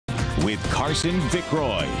with Carson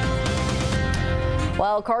Vickroy.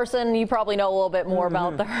 Well, Carson, you probably know a little bit more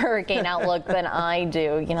about the hurricane outlook than I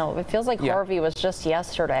do. You know, it feels like Harvey was just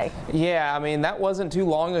yesterday. Yeah, I mean, that wasn't too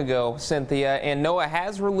long ago, Cynthia. And NOAA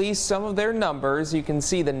has released some of their numbers. You can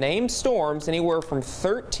see the named storms, anywhere from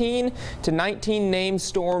 13 to 19 named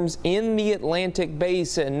storms in the Atlantic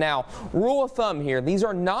basin. Now, rule of thumb here, these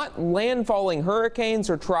are not landfalling hurricanes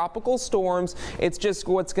or tropical storms. It's just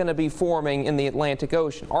what's going to be forming in the Atlantic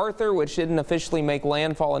Ocean. Arthur, which didn't officially make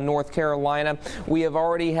landfall in North Carolina, we have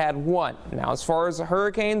already had one. Now, as far as the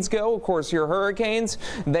hurricanes go, of course, your hurricanes,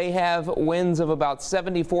 they have winds of about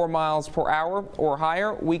 74 miles per hour or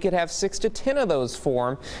higher. We could have 6 to 10 of those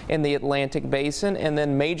form in the Atlantic basin, and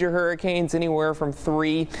then major hurricanes anywhere from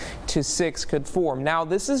 3 to 6 could form. Now,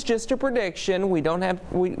 this is just a prediction. We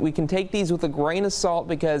can take these with a grain of salt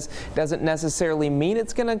because it doesn't necessarily mean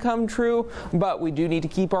it's going to come true, but we do need to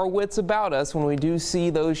keep our wits about us when we do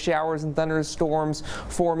see those showers and thunderstorms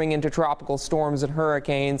forming into tropical storms and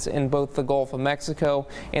hurricanes in both the Gulf of Mexico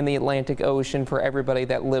and the Atlantic Ocean for everybody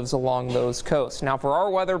that lives along those coasts. Now, for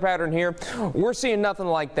our weather pattern here, we're seeing nothing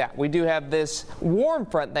like that. We do have this warm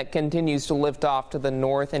front that continues to lift off to the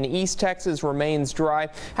north, and East Texas remains dry.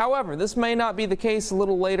 However, this may not be the case a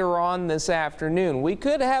little later on this afternoon. We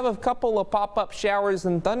could have a couple of pop-up showers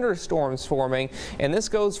and thunderstorms forming, and this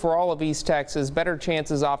goes for all of East Texas. Better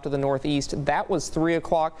chances off to the northeast. That was 3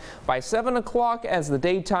 o'clock. By 7 o'clock, as the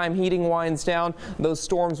daytime heating winds down, those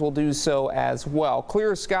storms will do so as well.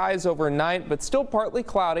 Clear skies overnight, but still partly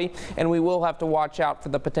cloudy, and we will have to watch out for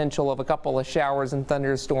the potential of a couple of showers and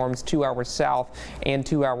thunderstorms 2 hours south and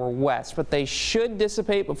 2 hours west. But they should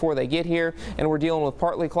dissipate before they get here, and we're dealing with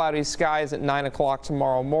partly cloudy skies at 9 o'clock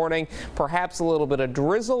tomorrow morning. Perhaps a little bit of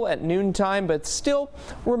drizzle at noontime, but still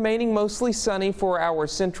remaining mostly sunny for our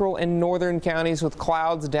central and northern counties with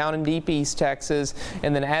clouds down in deep East Texas.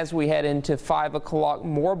 And then as we head into 5 o'clock,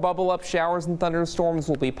 more bubble up showers and thunderstorms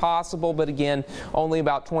will be possible, but again, only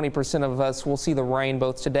about 20% of us will see the rain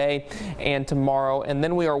both today and tomorrow. And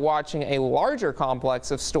then we are watching a larger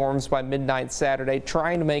complex of storms by midnight Saturday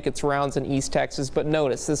trying to make its rounds in East Texas. But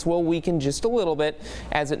notice this will weaken just a little bit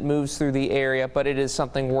as it moves through the area, but it is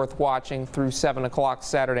something worth watching through 7 o'clock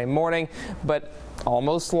Saturday morning. But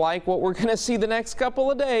almost like what we're going to see the next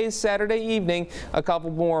couple of days, Saturday evening, a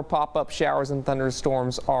couple more pop-up showers and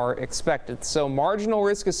thunderstorms are expected. So marginal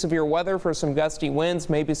risk of severe weather for some gusty winds,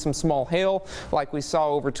 maybe some small hail like we saw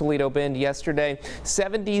over Toledo Bend yesterday.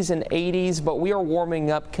 70s and 80s, but we are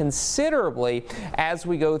warming up considerably as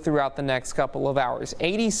we go throughout the next couple of hours.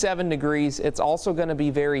 87 degrees. It's also going to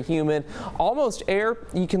be very humid. Almost air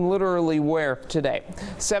you can literally wear today.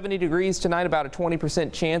 70 degrees tonight, about a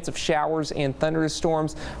 20% chance of showers and thunderstorms.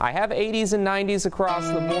 I have 80s and 90s across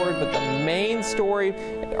the board, but the main story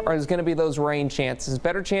is going to be those rain chances.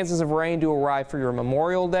 Better chances of rain to arrive for your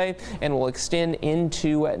Memorial Day and will extend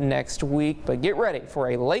into next week. But get ready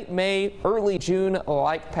for a late May, early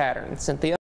June-like pattern. Cynthia?